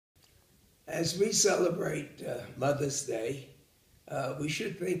As we celebrate Mother's Day, we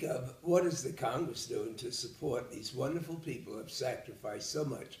should think of what is the Congress doing to support these wonderful people who have sacrificed so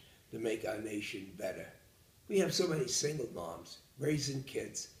much to make our nation better. We have so many single moms raising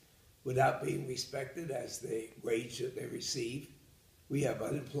kids without being respected as the wage that they receive. We have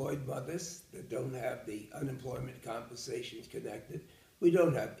unemployed mothers that don't have the unemployment compensations connected. We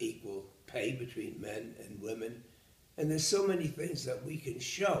don't have equal pay between men and women. And there's so many things that we can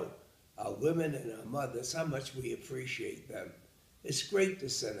show our women and our mothers how much we appreciate them. It's great to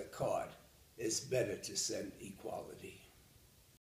send a card. It's better to send equality.